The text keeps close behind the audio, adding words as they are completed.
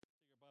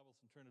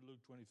Turn to Luke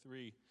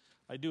 23.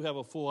 I do have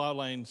a full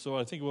outline, so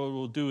I think what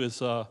we'll do is,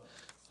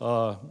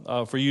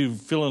 for you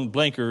fill-in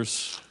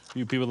blankers,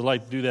 you people that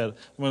like to do that, I'm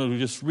going to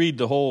just read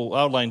the whole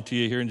outline to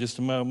you here in just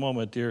a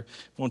moment here. It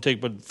won't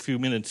take but a few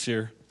minutes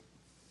here.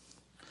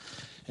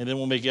 And then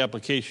we'll make the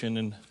application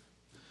and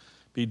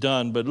be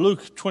done. But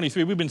Luke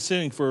 23, we've been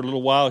sitting for a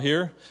little while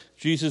here.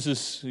 Jesus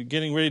is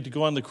getting ready to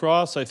go on the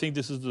cross. I think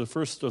this is the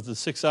first of the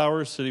 6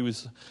 hours that he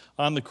was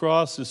on the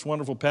cross. This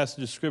wonderful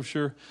passage of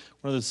Scripture,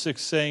 one of the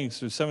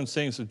 7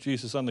 sayings of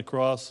Jesus on the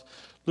cross.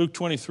 Luke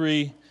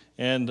 23,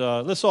 and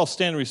let's all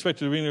stand in respect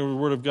to the reading of the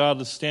Word of God.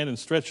 Let's stand and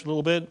stretch a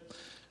little bit.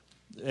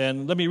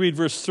 And let me read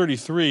verse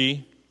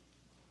 33,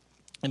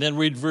 and then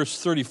read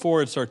verse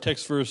 34. It's our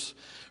text verse.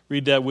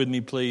 Read that with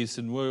me, please.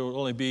 And we'll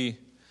only be,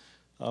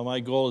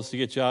 my goal is to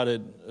get you out at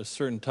a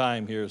certain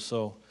time here,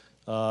 so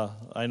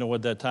I know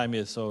what that time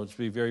is, so it's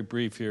be very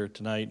brief here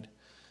tonight.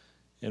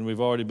 And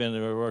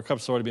our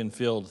cups have already been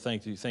filled.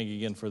 Thank you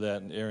again for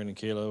that, Aaron and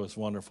Kayla. It was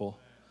wonderful.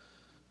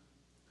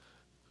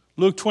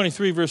 Luke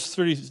 23, verse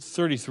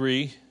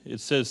 33, it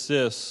says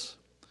this,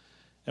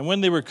 "And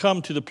when they were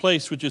come to the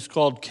place which is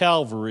called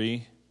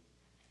Calvary,"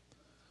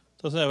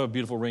 doesn't have a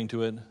beautiful ring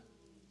to it,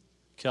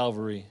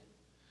 Calvary.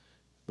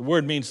 The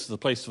word means the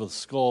place of the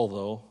skull,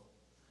 though.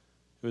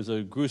 It was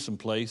a gruesome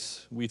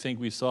place. We think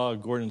we saw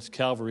Gordon's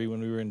Calvary when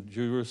we were in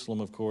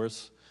Jerusalem, of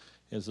course.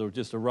 It's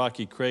just a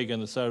rocky crag on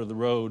the side of the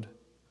road.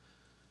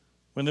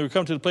 When they were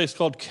come to the place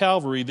called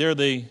Calvary, there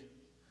they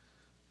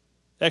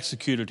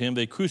executed him.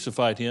 They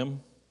crucified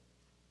him.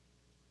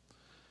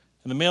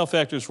 And the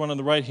malefactors, one on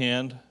the right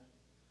hand,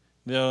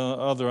 the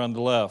other on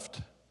the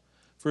left.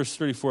 Verse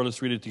 34,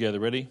 let's read it together.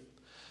 Ready?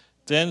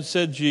 "Then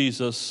said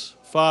Jesus,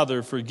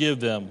 Father, forgive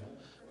them,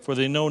 for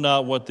they know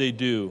not what they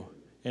do.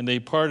 And they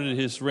parted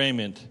his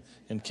raiment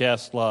and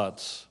cast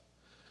lots."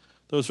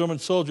 Those Roman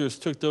soldiers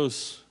took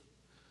those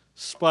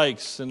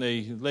spikes and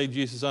they laid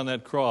Jesus on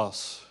that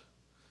cross.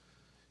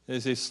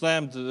 As they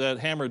slammed that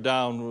hammer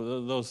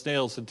down, those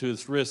nails into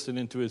his wrist and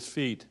into his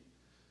feet.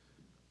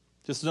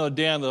 Just another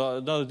day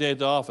at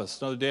the office,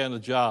 another day on the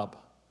job.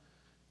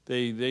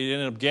 They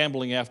ended up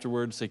gambling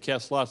afterwards. They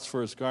cast lots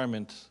for his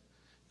garment.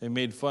 They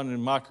made fun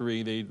and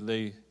mockery.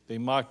 They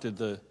mocked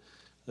it,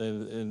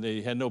 and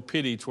they had no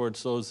pity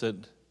towards those that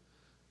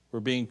were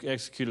being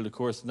executed, of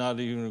course, not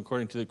even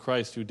according to the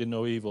Christ who did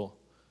no evil.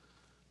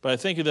 But I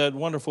think of that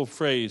wonderful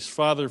phrase,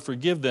 "Father,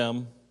 forgive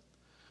them,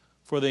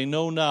 for they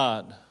know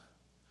not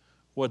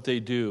what they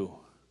do."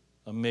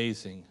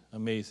 Amazing,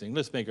 amazing.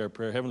 Let's make our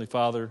prayer. Heavenly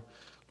Father,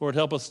 Lord,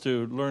 help us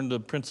to learn the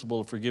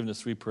principle of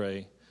forgiveness, we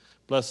pray.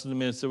 Bless the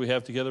minutes that we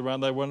have together around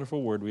thy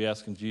wonderful word, we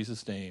ask in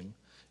Jesus' name.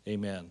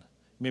 Amen.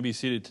 You may be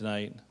seated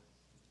tonight.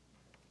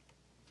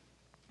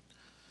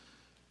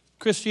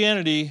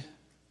 Christianity,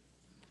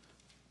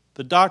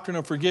 the doctrine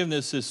of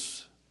forgiveness,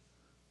 is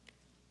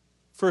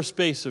first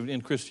base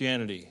in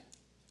Christianity.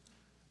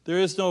 There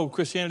is no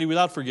Christianity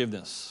without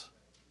forgiveness.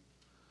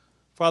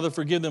 Father,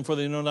 forgive them, for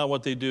they know not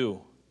what they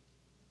do.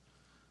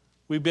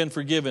 We've been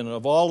forgiven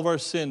of all of our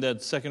sin.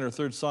 That second or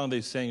third song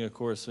they sang, of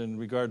course, in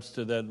regards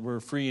to that, we're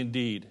free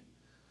indeed.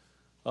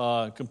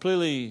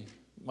 Completely,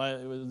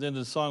 then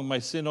the song, "My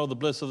sin, oh the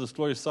bliss of this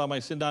glorious thought, my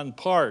sin not in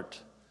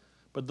part,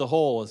 but the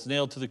whole is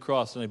nailed to the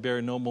cross, and I bear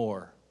it no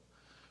more."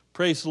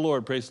 Praise the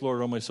Lord,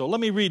 oh my soul. Let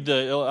me read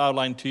the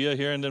outline to you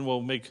here, and then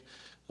we'll make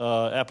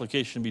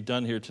application be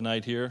done here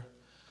tonight here.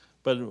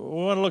 But we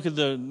want to look at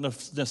the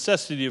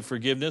necessity of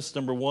forgiveness.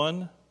 Number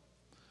one,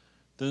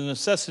 the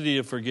necessity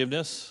of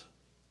forgiveness.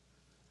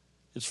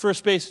 It's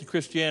first base in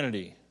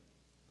Christianity.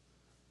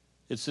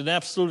 It's an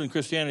absolute in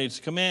Christianity. It's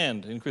a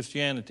command in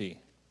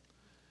Christianity.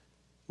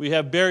 We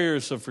have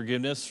barriers of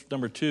forgiveness.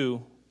 Number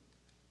two,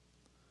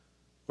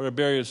 what are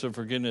barriers of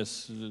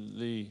forgiveness?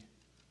 The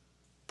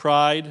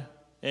pride,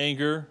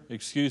 anger,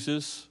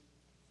 excuses.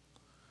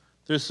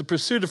 There's the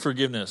pursuit of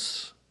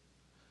forgiveness.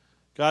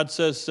 God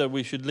says that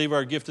we should leave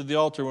our gift at the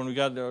altar when we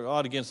got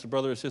aught against a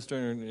brother or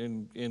sister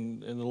in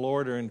the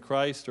Lord or in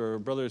Christ, or a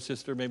brother or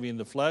sister maybe in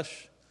the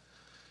flesh.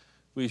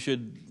 We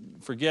should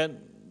forget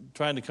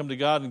trying to come to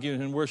God and give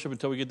him worship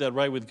until we get that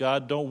right with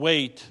God. Don't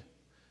wait.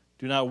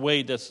 Do not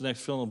wait. That's the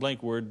next fill in the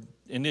blank word.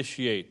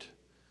 Initiate.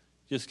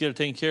 Just get it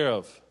taken care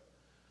of.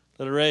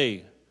 Letter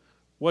A.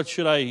 What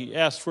should I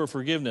ask for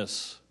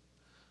forgiveness?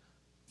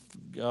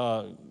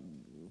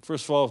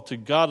 First of all, to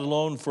God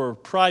alone for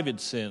private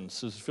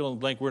sins. This is fill in the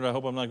blank word. I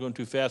hope I'm not going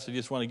too fast. I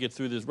just want to get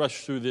through this,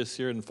 rush through this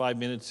here in 5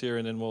 minutes here,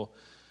 and then we'll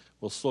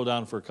slow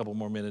down for a couple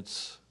more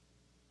minutes.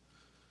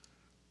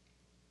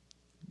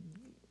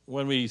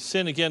 When we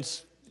sin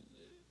against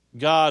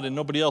God and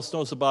nobody else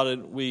knows about it,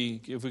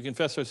 if we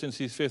confess our sins,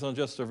 he's faithful and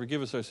just to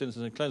forgive us our sins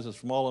and to cleanse us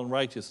from all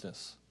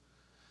unrighteousness.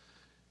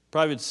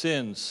 Private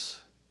sins,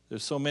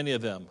 there's so many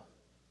of them.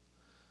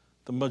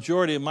 The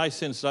majority of my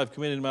sins that I've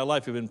committed in my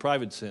life have been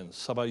private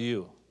sins. How about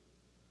you?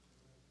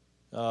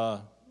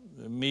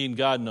 Me and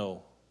God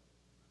know.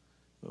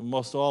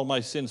 Most all my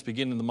sins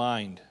begin in the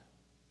mind.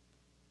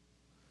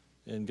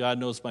 And God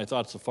knows my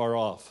thoughts are far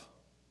off.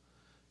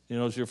 He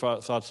knows your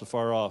thoughts are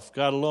far off.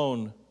 God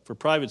alone for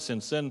private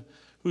sins. Then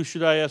Who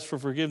should I ask for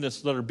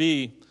forgiveness? Letter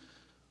B,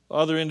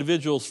 other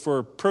individuals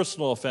for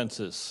personal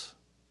offenses.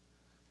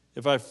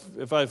 If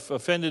I've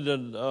offended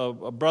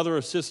a brother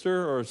or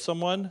sister or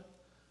someone,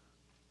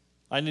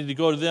 I need to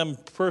go to them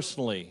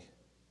personally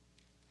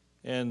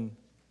and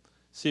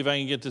see if I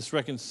can get this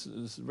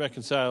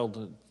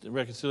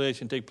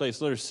reconciliation take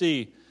place. Letter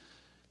C,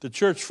 the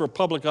church for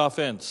public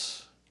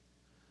offense.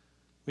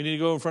 We need to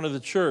go in front of the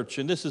church.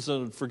 And this is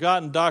a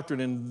forgotten doctrine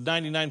in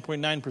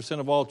 99.9%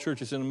 of all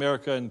churches in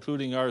America,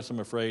 including ours, I'm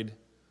afraid.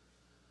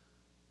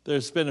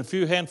 There's been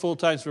a handful of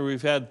times where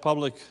we've had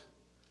public.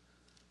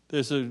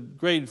 There's a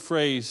great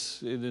phrase.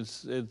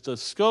 It's the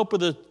scope of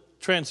the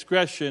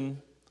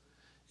transgression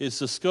is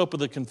the scope of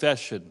the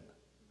confession.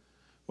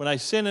 When I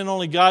sin and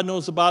only God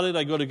knows about it,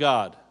 I go to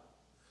God.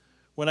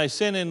 When I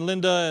sin and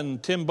Linda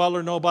and Tim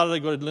Butler know about it, I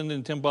go to Linda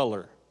and Tim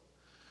Butler.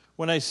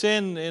 When I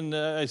sin and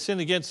I sin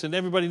against and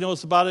everybody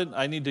knows about it,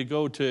 I need to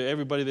go to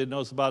everybody that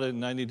knows about it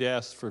and I need to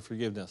ask for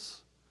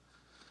forgiveness.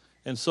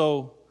 And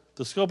so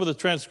the scope of the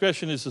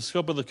transgression is the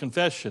scope of the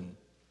confession.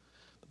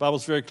 The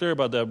Bible's very clear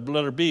about that.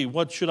 Letter B,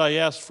 what should I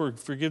ask for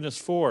forgiveness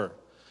for?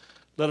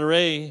 Letter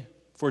A,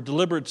 for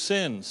deliberate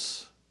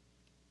sins.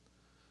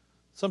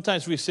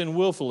 Sometimes we sin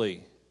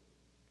willfully.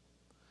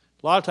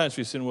 A lot of times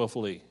we sin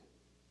willfully.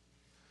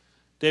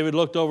 David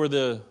looked over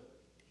the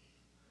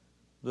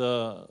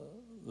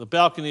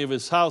balcony of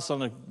his house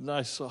on a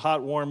nice,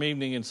 hot, warm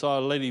evening and saw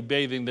a lady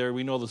bathing there.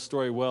 We know the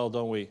story well,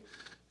 don't we?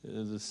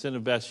 The sin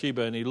of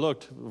Bathsheba. And he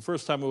looked. The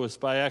first time it was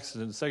by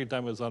accident. The second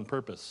time it was on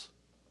purpose.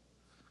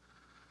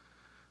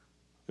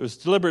 It was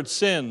deliberate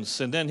sins.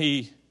 And then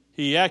he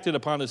acted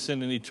upon his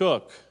sin and he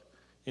took.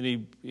 And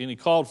he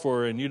called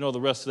for her. And you know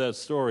the rest of that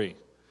story.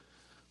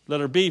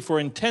 Letter B, for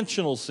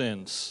intentional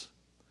sins.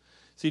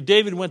 See,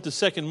 David went the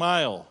second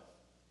mile.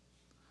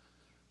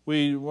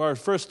 Our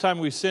first time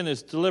we sin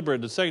is deliberate.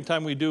 The second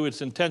time we do,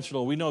 it's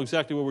intentional. We know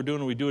exactly what we're doing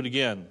and we do it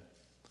again.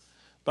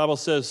 The Bible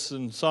says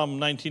in Psalm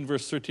 19,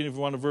 verse 13, if you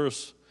want a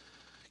verse,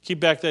 keep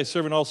back thy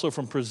servant also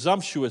from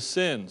presumptuous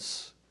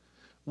sins,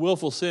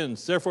 willful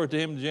sins. Therefore to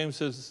him, James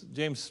says,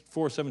 James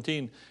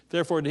 4:17,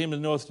 therefore to him that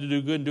knoweth to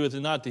do good and doeth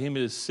it not, to him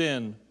it is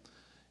sin.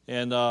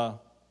 And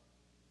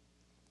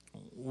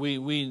we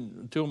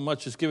to whom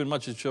much is given,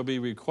 much it shall be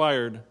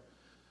required.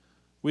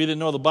 We that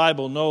know the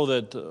Bible know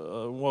that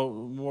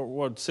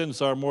what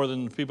sins are more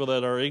than people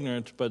that are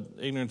ignorant, but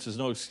ignorance is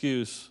no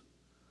excuse.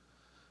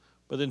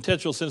 But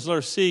intentional sins.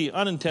 Letter C,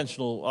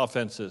 unintentional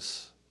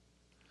offenses.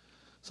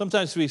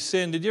 Sometimes we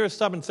sin. Did you ever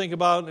stop and think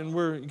about,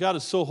 and God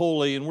is so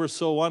holy and we're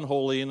so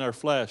unholy in our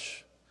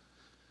flesh.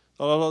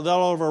 All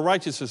of our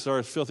righteousness are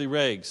as filthy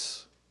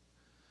rags.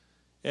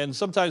 And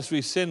sometimes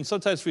we sin,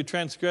 sometimes we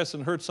transgress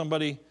and hurt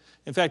somebody.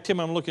 In fact, Tim,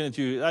 I'm looking at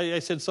you. I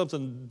said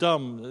something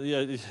dumb.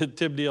 Yeah,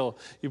 Tim Deal.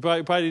 You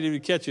probably didn't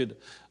even catch it.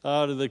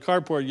 To the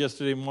carport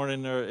yesterday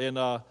morning, and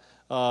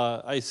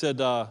I said,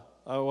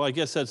 well, I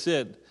guess that's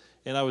it.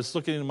 And I was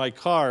looking in my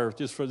car,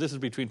 this is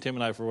between Tim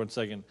and I for 1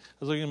 second. I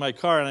was looking in my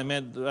car,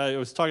 and I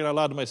was talking out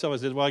loud to myself. I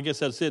said, well, I guess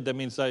that's it. That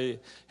means I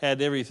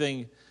had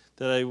everything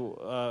that I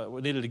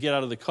needed to get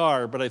out of the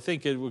car. But I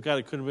think it could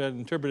have been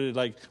interpreted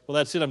like, well,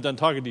 that's it. I'm done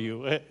talking to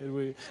you.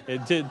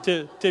 And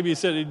Tim, you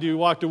said you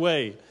walked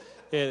away.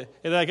 And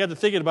I got to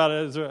thinking about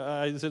it.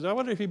 I said, I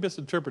wonder if he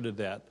misinterpreted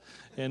that.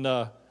 And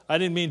I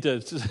didn't mean to.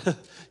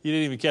 You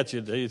didn't even catch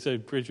it. He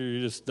said, preacher,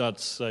 you're just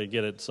nuts. I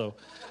get it. So,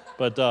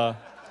 but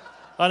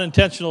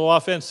unintentional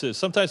offenses.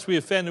 Sometimes we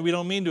offend and we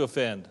don't mean to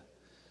offend.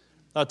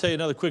 I'll tell you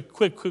another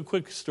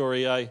quick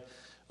story. In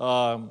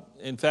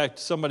fact,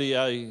 somebody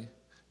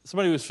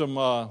was from,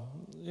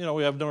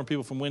 we have a number of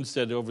people from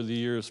Winstead over the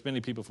years,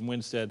 many people from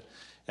Winstead.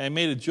 And I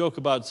made a joke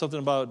about something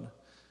about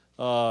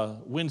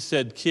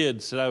Winstead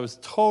kids, and I was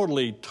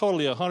totally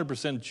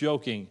 100%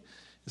 joking.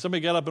 And somebody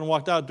got up and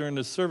walked out during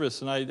the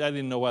service, and I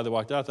didn't know why they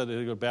walked out. I thought they had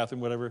to go to the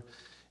bathroom, whatever.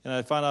 And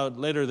I found out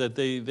later that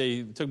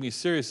they took me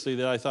seriously,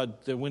 that I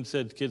thought the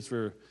Winstead kids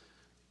were,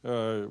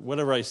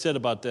 whatever I said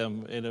about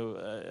them. And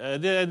I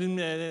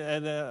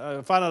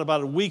found out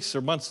about it weeks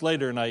or months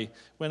later, and I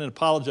went and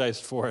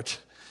apologized for it.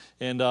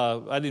 And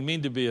I didn't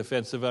mean to be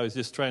offensive. I was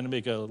just trying to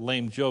make a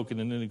lame joke, and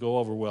then it didn't go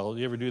over well.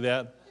 You ever do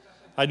that?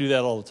 I do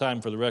that all the time,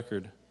 for the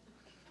record.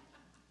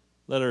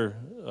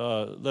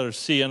 Letter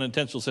C,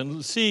 unintentional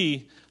sin.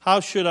 C, how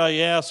should I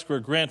ask or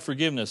grant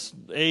forgiveness?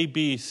 A,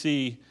 B,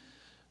 C.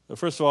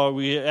 First of all,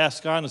 we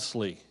ask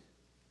honestly.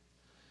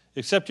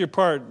 Accept your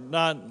part,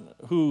 not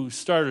who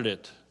started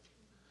it.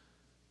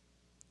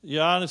 You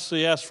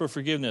honestly ask for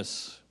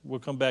forgiveness. We'll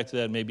come back to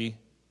that maybe.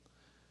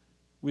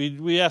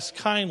 We ask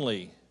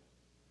kindly.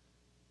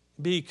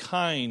 Be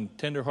kind,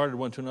 tender-hearted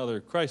one to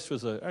another.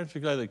 Aren't you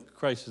glad that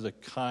Christ is a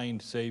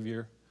kind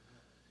Savior?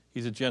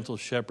 He's a gentle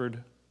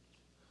shepherd.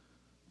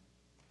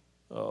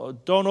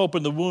 Don't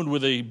open the wound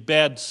with a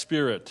bad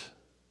spirit.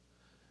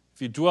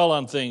 If you dwell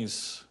on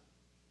things,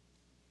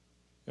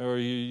 or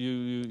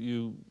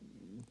you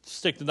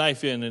stick the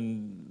knife in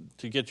and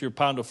to get your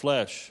pound of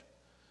flesh,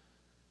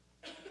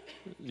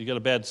 you got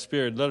a bad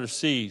spirit. Letter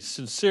C,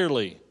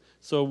 sincerely.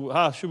 So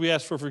how should we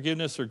ask for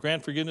forgiveness or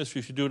grant forgiveness?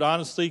 We should do it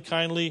honestly,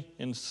 kindly,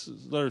 and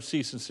letter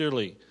C,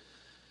 sincerely.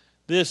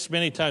 This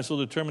many times will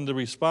determine the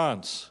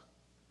response.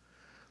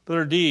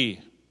 Letter D,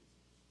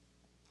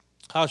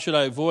 how should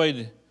I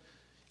avoid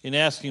in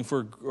asking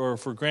for or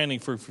for granting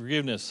for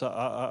forgiveness?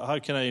 How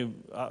can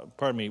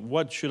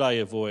what should I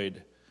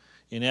avoid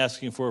in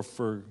asking for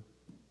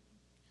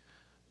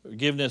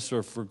forgiveness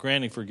or for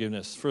granting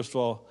forgiveness? First of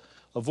all,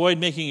 avoid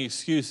making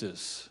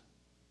excuses.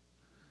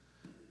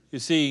 You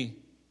see,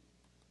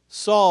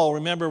 Saul,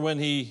 remember when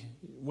he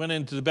went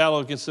into the battle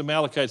against the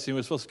Amalekites, he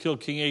was supposed to kill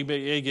King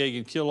Agag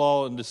and kill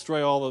all and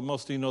destroy all.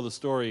 Most of you know the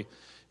story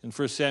in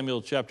 1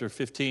 Samuel chapter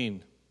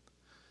 15.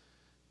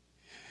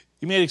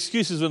 He made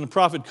excuses when the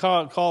prophet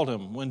called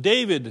him. When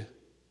Nathan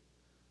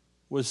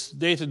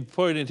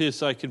pointed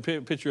his, I can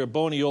picture a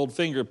bony old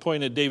finger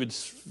pointing at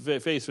David's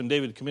face when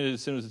David committed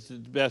sin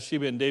with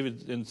Bathsheba, and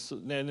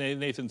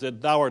Nathan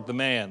said, "Thou art the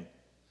man."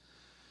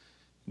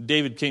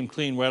 David came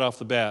clean right off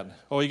the bat.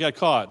 Oh, he got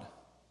caught,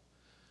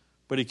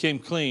 but he came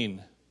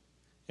clean,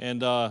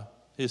 and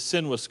his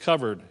sin was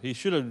covered. We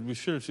should have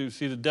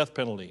received the death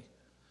penalty.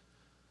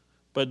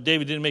 But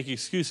David didn't make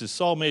excuses.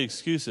 Saul made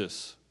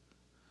excuses.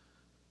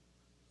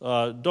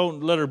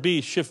 Don't let her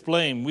be, shift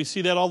blame. We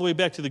see that all the way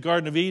back to the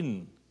Garden of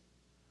Eden.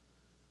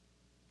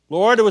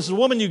 Lord, it was the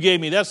woman you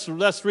gave me. That's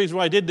the reason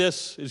why I did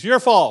this. It's your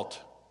fault.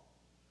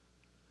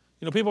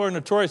 You know, people are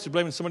notorious for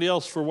blaming somebody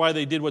else for why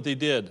they did what they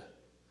did.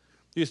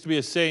 There used to be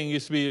a saying,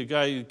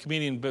 a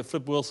comedian,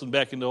 Flip Wilson,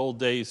 back in the old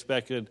days,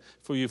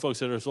 for you folks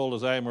that are as old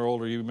as I am or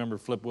older, you remember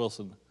Flip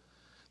Wilson.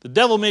 The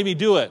devil made me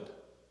do it.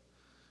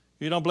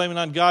 You don't blame it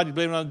on God, you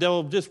blame it on the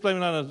devil, just blame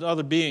it on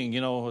another being,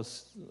 a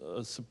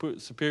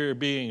superior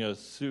being, a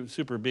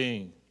super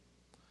being.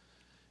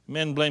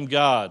 Men blame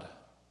God.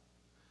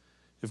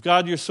 If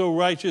God, you're so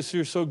righteous,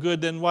 you're so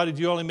good, then why did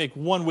you only make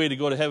one way to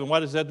go to heaven? Why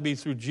does it have to be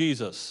through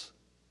Jesus?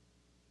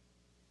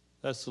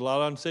 That's a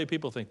lot of unsaved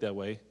people think that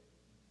way.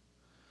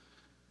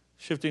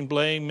 Shifting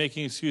blame,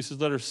 making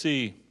excuses, letter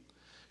C.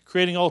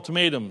 Creating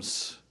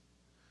ultimatums.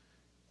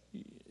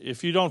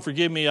 If you don't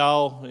forgive me,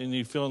 and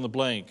you fill in the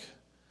blank.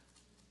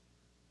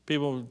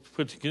 People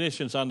put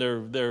conditions on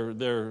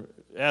their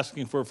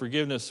asking for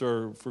forgiveness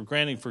or for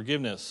granting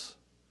forgiveness.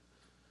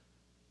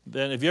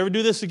 Then if you ever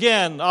do this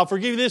again, I'll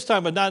forgive you this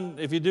time, but not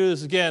if you do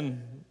this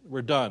again,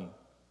 we're done.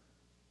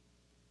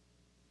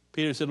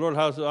 Peter said, Lord,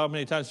 how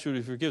many times should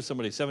we forgive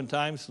somebody? 7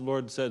 times? The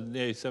Lord said,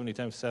 yeah, 70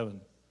 times 7.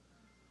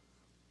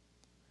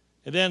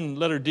 And then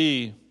letter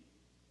D,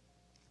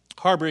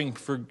 harboring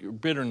for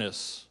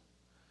bitterness.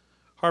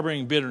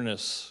 Harboring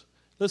bitterness.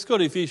 Let's go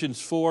to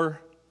Ephesians 4.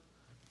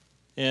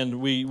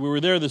 And we were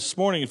there this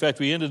morning. In fact,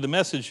 we ended the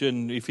message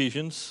in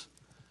Ephesians.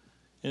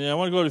 And I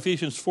want to go to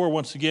Ephesians 4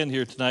 once again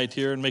here tonight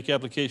and make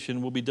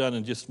application. We'll be done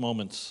in just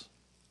moments.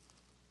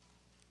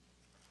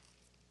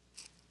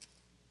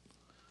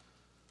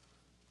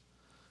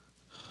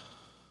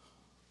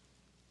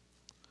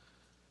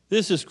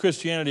 This is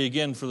Christianity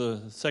again for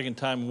the second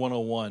time,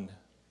 101.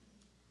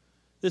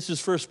 This is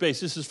first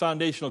base. This is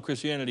foundational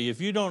Christianity. If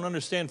you don't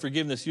understand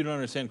forgiveness, you don't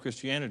understand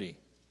Christianity.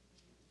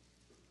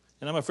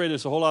 And I'm afraid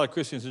there's a whole lot of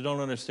Christians who don't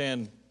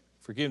understand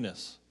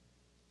forgiveness.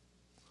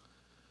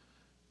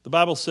 The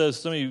Bible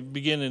says, let me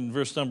begin in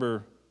verse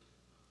number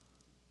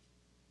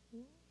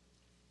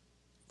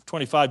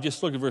 25.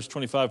 Just look at verse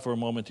 25 for a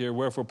moment here.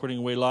 Wherefore, putting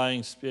away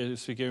lying,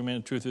 speak every man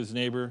the truth with his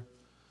neighbor,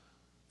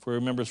 for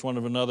remembrance one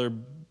of another.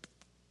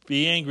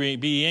 Be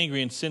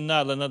angry and sin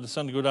not. Let not the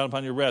sun go down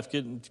upon your wrath.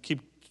 Keep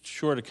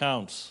short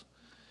accounts.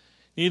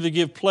 Neither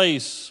give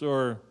place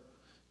or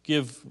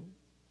give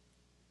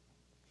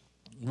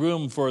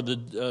room to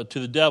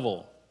the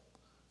devil.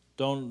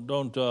 Don't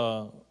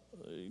go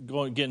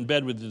and get in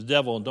bed with the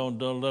devil. Don't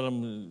let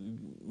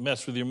him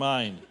mess with your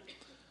mind.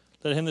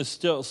 Let him that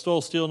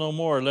stole steal no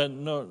more.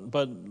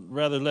 But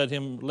rather let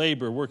him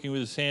labor, working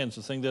with his hands,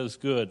 the thing that is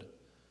good.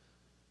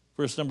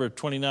 Verse number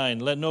 29.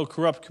 Let no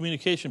corrupt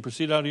communication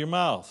proceed out of your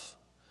mouth,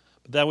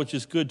 but that which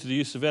is good to the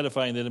use of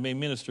edifying, that it may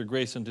minister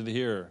grace unto the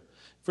hearer.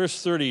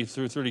 Verse 30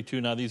 through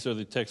 32. Now these are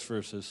the text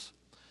verses.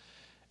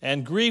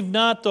 And grieve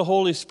not the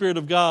Holy Spirit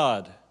of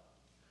God,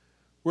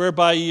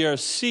 whereby ye are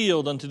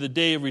sealed unto the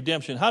day of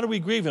redemption. How do we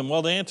grieve him?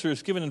 Well, the answer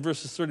is given in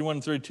verses 31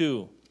 and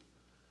 32.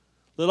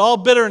 Let all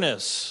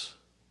bitterness.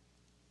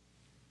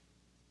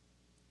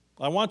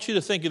 I want you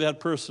to think of that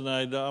person.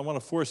 I want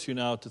to force you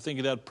now to think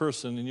of that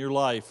person in your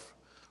life,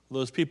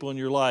 those people in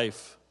your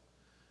life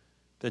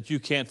that you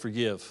can't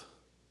forgive.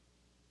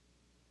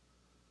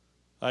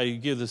 I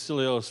give the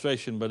silly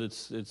illustration, but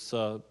it's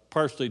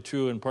partially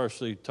true and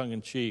partially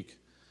tongue-in-cheek.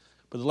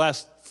 But the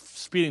last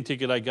speeding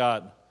ticket I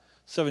got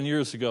 7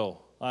 years ago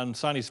on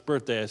Sonny's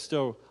birthday,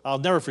 I'll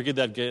never forget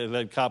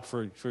that cop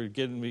for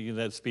getting me in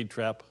that speed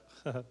trap.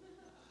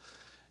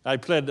 I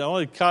pled the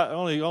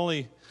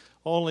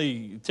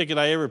only ticket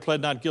I ever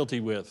pled not guilty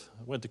with.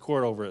 I went to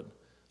court over it.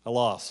 I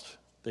lost.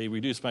 They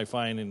reduced my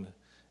fine,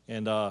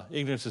 and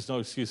ignorance is no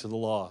excuse of the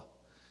law.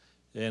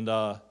 And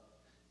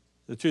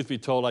The truth be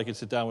told, I could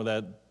sit down with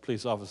that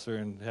police officer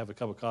and have a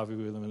cup of coffee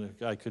with him,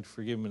 and I could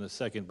forgive him in a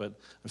second, but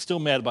I'm still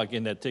mad about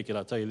getting that ticket,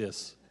 I'll tell you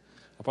this.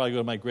 I'll probably go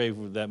to my grave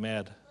with that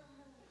mad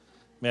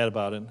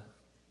about it.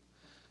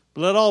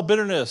 But let all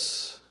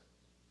bitterness.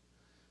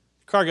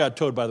 Car got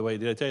towed, by the way.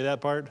 Did I tell you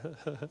that part?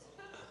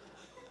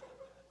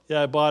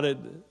 Yeah, I bought it.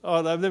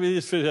 Oh, let me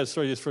just finish that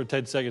story just for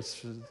 10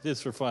 seconds,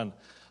 just for fun.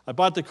 I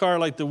bought the car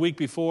like the week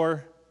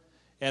before,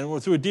 and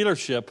we're through a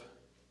dealership,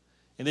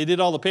 and they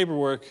did all the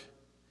paperwork.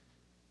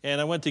 And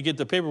I went to get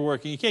the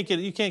paperwork, and you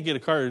can't get a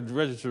car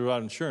registered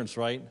without insurance,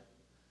 right?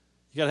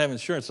 You got to have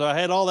insurance. So I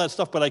had all that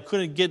stuff, but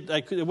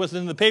it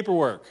wasn't in the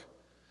paperwork.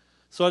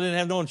 So I didn't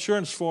have no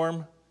insurance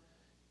form,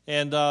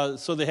 and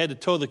so they had to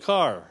tow the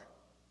car.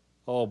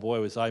 Oh,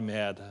 boy, was I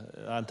mad.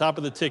 On top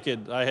of the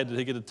ticket, I had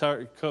to get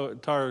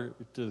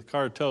the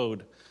car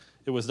towed.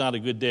 It was not a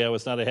good day. I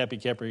was not a happy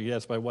camper. You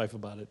asked my wife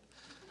about it.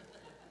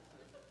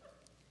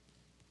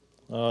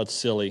 Oh, it's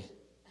silly.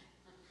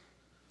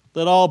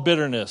 Let all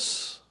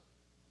bitterness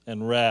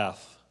and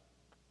wrath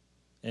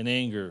and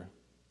anger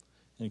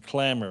and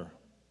clamor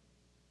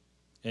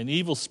and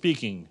evil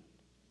speaking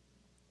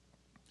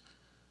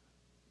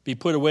be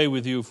put away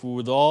with you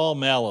with all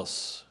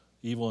malice,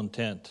 evil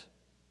intent.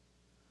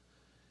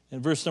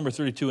 And verse number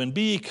 32, and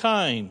be ye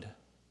kind.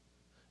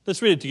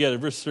 Let's read it together,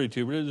 verse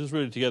 32. Let's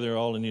read it together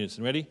all in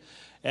unison. Ready?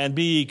 And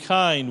be ye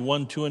kind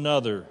one to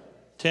another,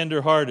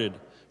 tender-hearted,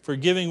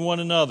 forgiving one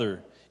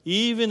another,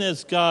 even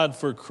as God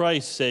for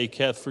Christ's sake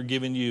hath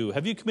forgiven you.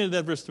 Have you committed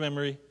that verse to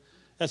memory?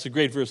 That's a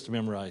great verse to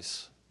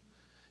memorize.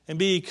 And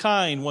be ye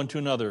kind one to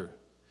another,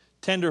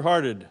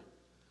 tender-hearted,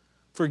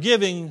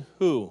 forgiving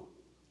who?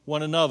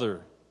 One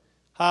another.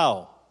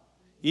 How?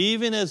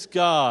 Even as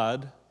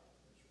God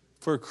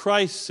for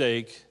Christ's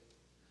sake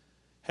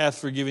hath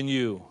forgiven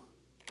you.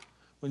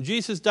 When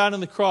Jesus died on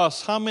the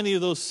cross, how many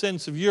of those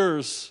sins of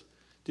yours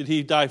did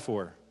he die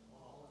for?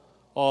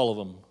 All of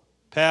them.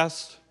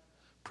 Past,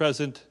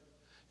 present,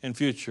 and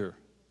future.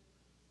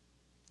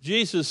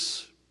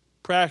 Jesus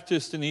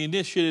practiced and he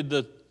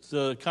initiated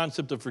the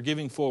concept of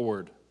forgiving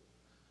forward.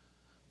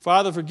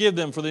 Father, forgive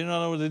them, for they don't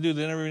know what they do.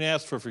 They never even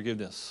asked for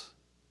forgiveness.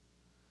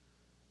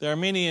 The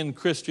Armenian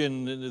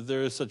Christian,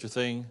 there is such a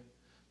thing,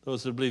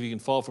 those that believe you can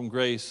fall from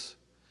grace.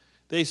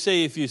 They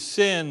say if you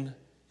sin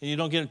and you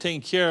don't get it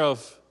taken care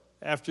of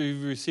after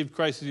you've received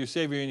Christ as your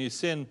Savior and you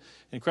sin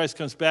and Christ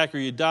comes back, or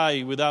you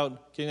die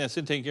without getting that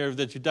sin taken care of,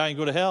 that you die and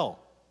go to hell.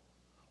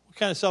 What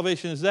kind of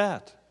salvation is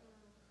that?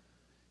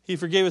 He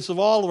forgave us of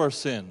all of our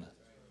sin.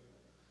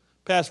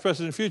 Past,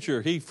 present, and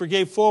future. He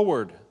forgave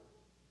forward.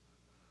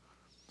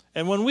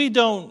 And when we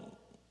don't,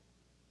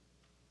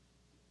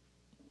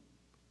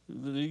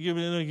 let me give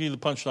you the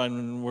punchline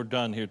when we're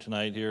done here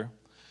tonight here.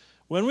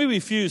 When we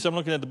refuse, I'm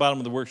looking at the bottom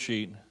of the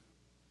worksheet.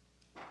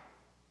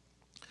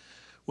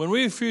 When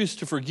we refuse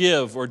to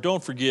forgive or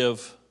don't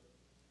forgive,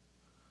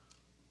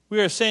 we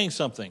are saying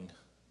something.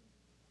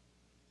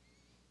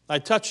 I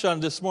touched on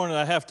this morning,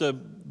 I have to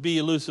be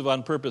elusive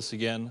on purpose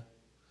again.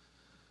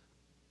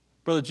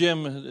 Brother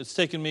Jim, it's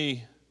taken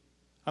me,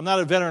 I'm not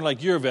a veteran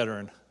like you're a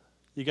veteran.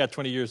 You got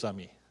 20 years on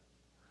me.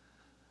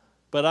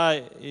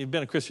 But you've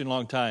been a Christian a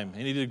long time,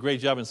 and he did a great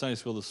job in Sunday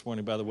school this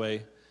morning, by the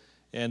way,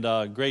 and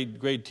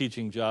great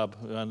teaching job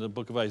on the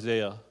book of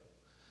Isaiah.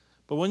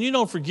 But when you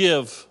don't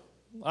forgive,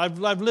 I've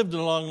lived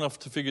long enough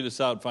to figure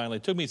this out finally.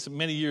 It took me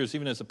many years,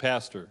 even as a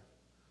pastor.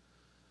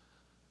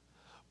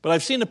 But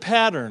I've seen a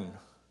pattern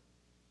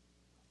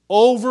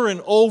over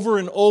and over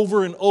and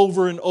over and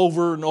over and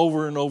over and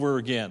over and over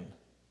again.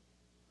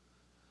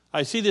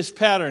 I see this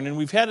pattern, and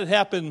we've had it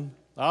happen.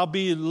 I'll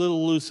be a little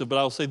elusive, but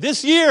I'll say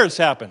this year it's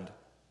happened.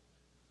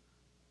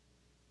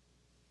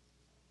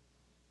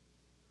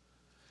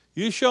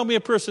 You show me a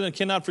person that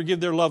cannot forgive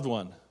their loved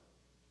one,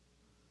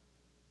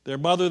 their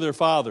mother, their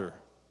father,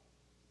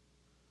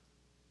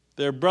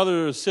 their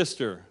brother or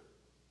sister,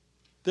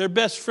 their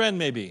best friend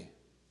maybe,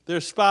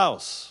 their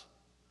spouse.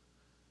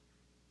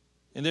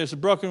 And there's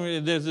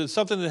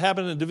something that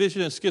happened in a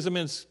division and schism,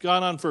 and it's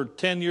gone on for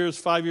 10 years,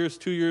 5 years,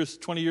 2 years,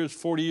 20 years,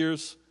 40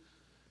 years.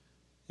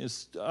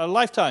 It's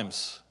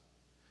lifetimes.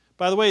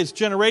 By the way, it's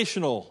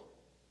generational.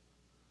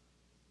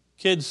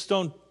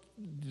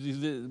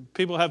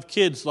 People have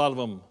kids, a lot of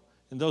them.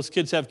 And those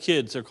kids have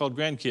kids. They're called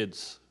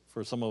grandkids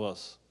for some of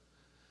us.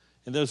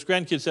 And those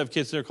grandkids have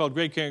kids. They're called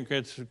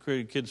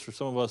great-grandkids for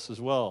some of us as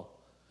well.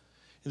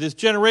 And this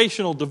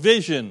generational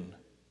division.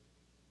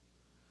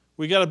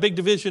 We got a big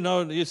division.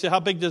 Oh, you say, how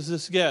big does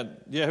this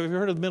get? Yeah, have you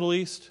heard of the Middle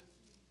East?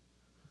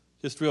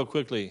 Just real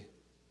quickly.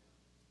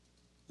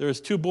 There was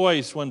 2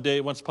 boys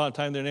once upon a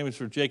time. Their names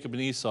were Jacob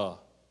and Esau.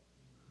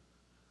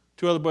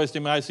 2 other boys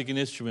named Isaac and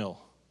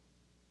Ishmael.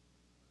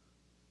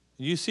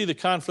 You see the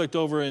conflict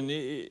over in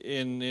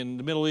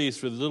the Middle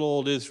East with little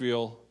old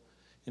Israel,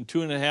 and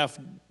 2.5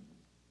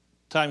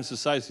 times the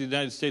size of the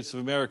United States of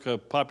America,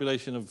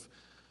 population of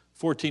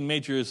 14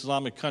 major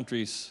Islamic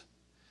countries,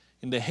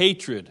 and the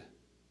hatred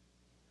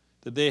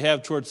that they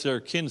have towards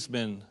their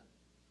kinsmen,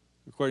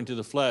 according to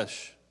the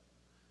flesh.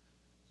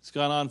 It's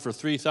gone on for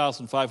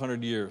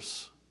 3,500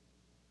 years.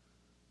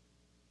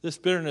 This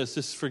bitterness,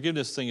 this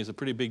forgiveness thing is a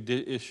pretty big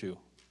issue.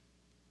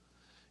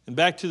 And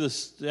back to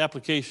this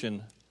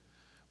application,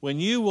 when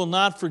you will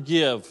not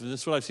forgive,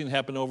 this is what I've seen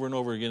happen over and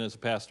over again as a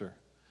pastor.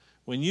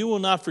 When you will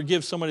not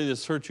forgive somebody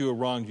that's hurt you or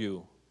wronged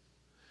you,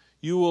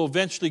 you will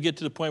eventually get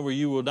to the point where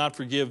you will not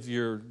forgive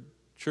your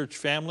church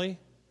family,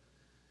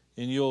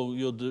 and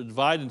you'll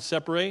divide and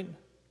separate.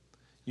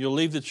 You'll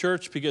leave the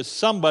church because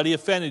somebody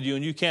offended you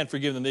and you can't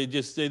forgive them. They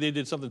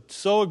did something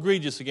so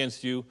egregious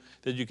against you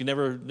that you can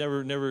never,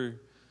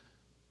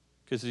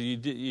 because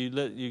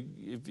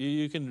if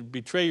you can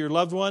betray your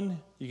loved one,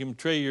 you can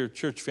betray your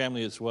church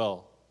family as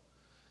well.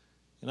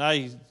 And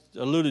I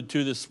alluded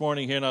to this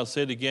morning here, and I'll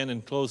say it again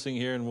in closing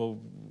here, and we'll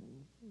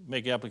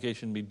make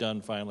application be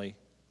done finally.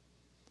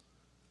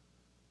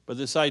 But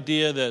this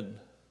idea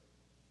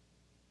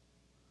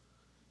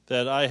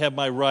that I have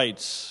my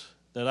rights,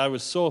 that I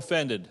was so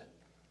offended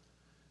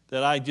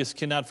that I just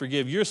cannot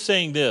forgive. You're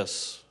saying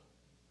this.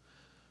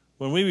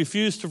 When we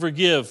refuse to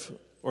forgive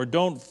or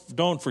don't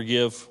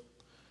forgive,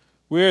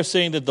 we are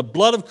saying that the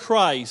blood of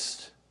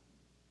Christ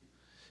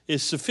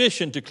is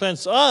sufficient to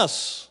cleanse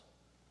us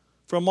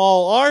from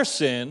all our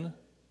sin.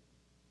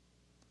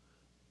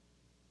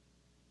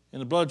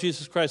 And the blood of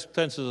Jesus Christ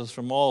cleanses us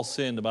from all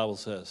sin, the Bible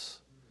says.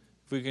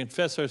 If we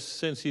confess our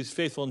sins, He's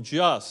faithful and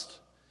just.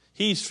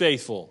 He's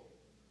faithful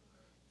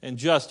and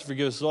just to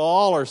forgive us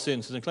all our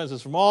sins and to cleanse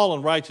us from all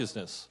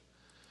unrighteousness.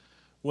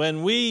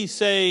 When we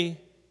say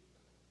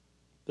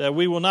that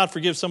we will not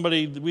forgive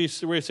somebody, we're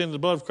saying the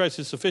blood of Christ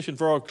is sufficient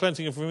for our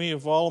cleansing and for me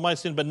of all of my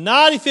sin, but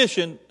not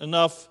efficient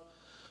enough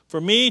for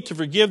me to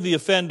forgive the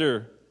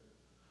offender,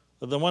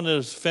 or the one that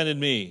has offended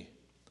me.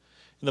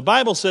 And the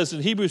Bible says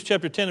in Hebrews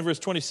chapter 10 and verse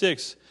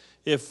 26,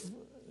 if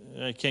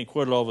I can't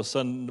quote it all of a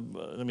sudden,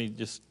 let me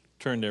just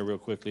turn there real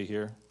quickly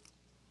here.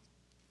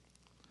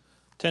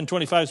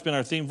 10:25 has been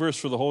our theme verse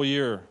for the whole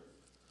year.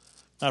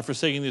 Not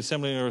forsaking the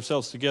assembling of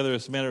ourselves together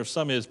as the manner of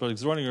some is, but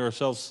exhorting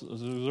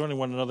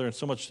one another, and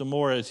so much the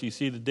more as you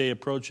see the day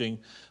approaching.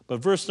 But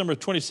verse number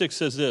 26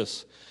 says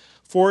this: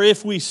 For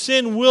if we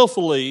sin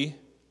willfully,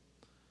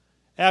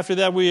 after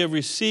that we have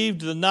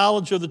received the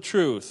knowledge of the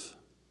truth,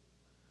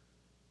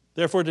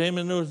 therefore to him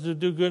that knows to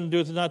do good and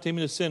doeth not to him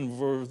to sin.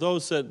 For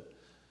those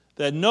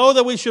that know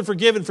that we should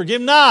forgive and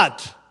forgive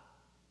not,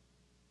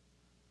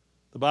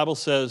 the Bible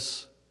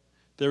says,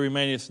 there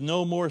remaineth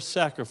no more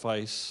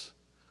sacrifice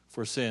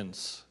for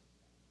sins.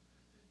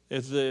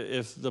 If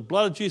the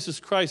blood of Jesus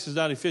Christ is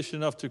not efficient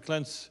enough to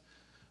cleanse,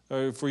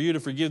 or for you to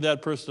forgive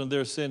that person of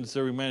their sins,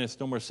 there remaineth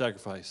no more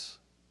sacrifice.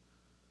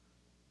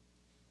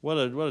 What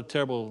a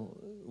terrible.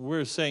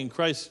 We're saying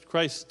Christ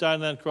died on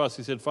that cross.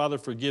 He said, Father,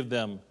 forgive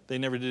them. They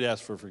never did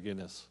ask for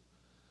forgiveness,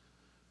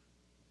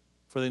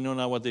 for they know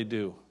not what they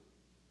do.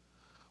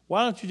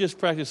 Why don't you just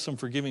practice some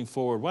forgiving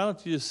forward? Why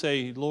don't you just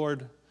say,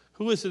 Lord,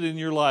 who is it in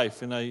your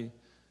life? And I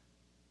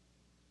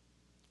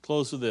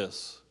close with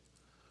this.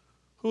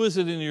 Who is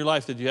it in your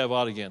life that you have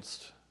ought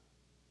against?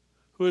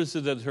 Who is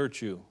it that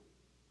hurt you?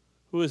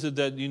 Who is it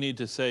that you need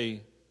to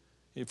say,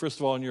 first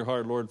of all, in your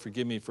heart, Lord,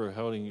 forgive me for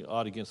holding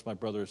ought against my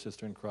brother or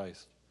sister in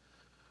Christ?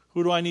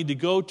 Who do I need to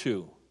go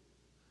to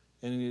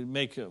and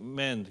make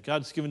amend?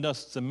 God's given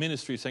us the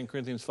ministry, 2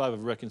 Corinthians 5,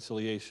 of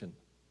reconciliation.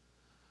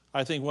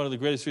 I think one of the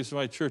greatest reasons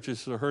why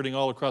churches are hurting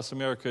all across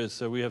America is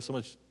that we have so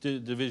much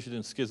division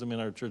and schism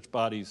in our church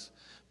bodies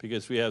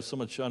because we have so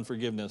much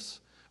unforgiveness.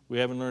 We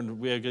haven't learned,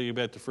 we have to get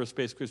back to first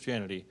base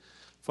Christianity.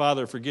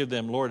 Father, forgive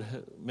them. Lord,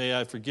 may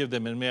I forgive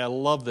them and may I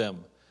love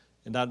them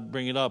and not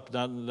bring it up.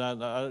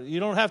 You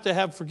don't have to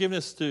have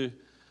forgiveness to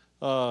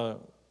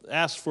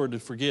ask for to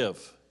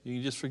forgive. You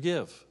can just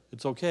forgive.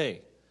 It's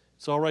okay.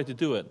 It's all right to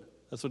do it.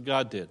 That's what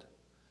God did.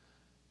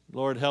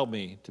 Lord, help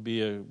me to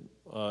be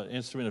an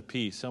instrument of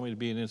peace. Help me to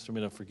be an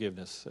instrument of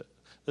forgiveness.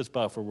 Let's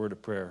bow for a word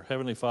of prayer.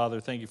 Heavenly Father,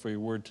 thank you for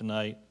your word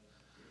tonight.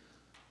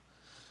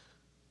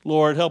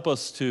 Lord, help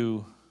us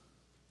to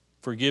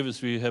forgive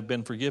as we have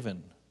been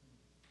forgiven.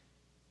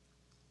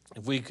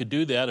 If we could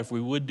do that, if we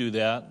would do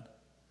that,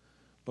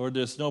 Lord,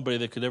 there's nobody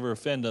that could ever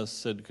offend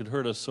us, that could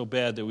hurt us so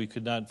bad that we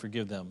could not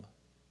forgive them.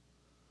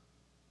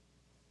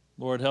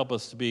 Lord, help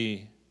us to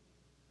be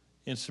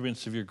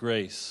instruments of your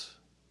grace.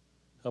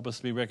 Help us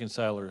to be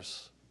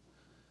reconcilers.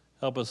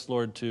 Help us,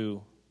 Lord,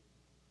 to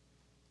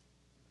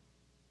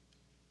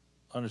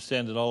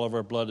understand that all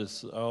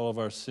of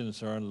our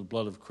sins are under the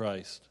blood of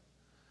Christ.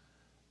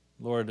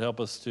 Lord, help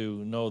us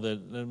to know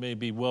that it may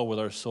be well with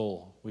our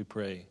soul, we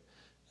pray.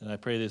 And I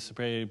pray this,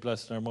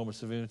 bless in our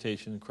moments of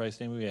invitation. In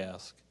Christ's name we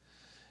ask.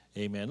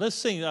 Amen. Let's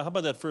sing. How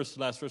about that first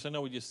and last verse? I know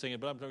we just sang it,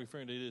 but I'm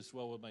referring to it as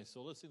well with my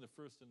soul. Let's sing the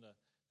first and that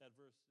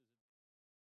verse.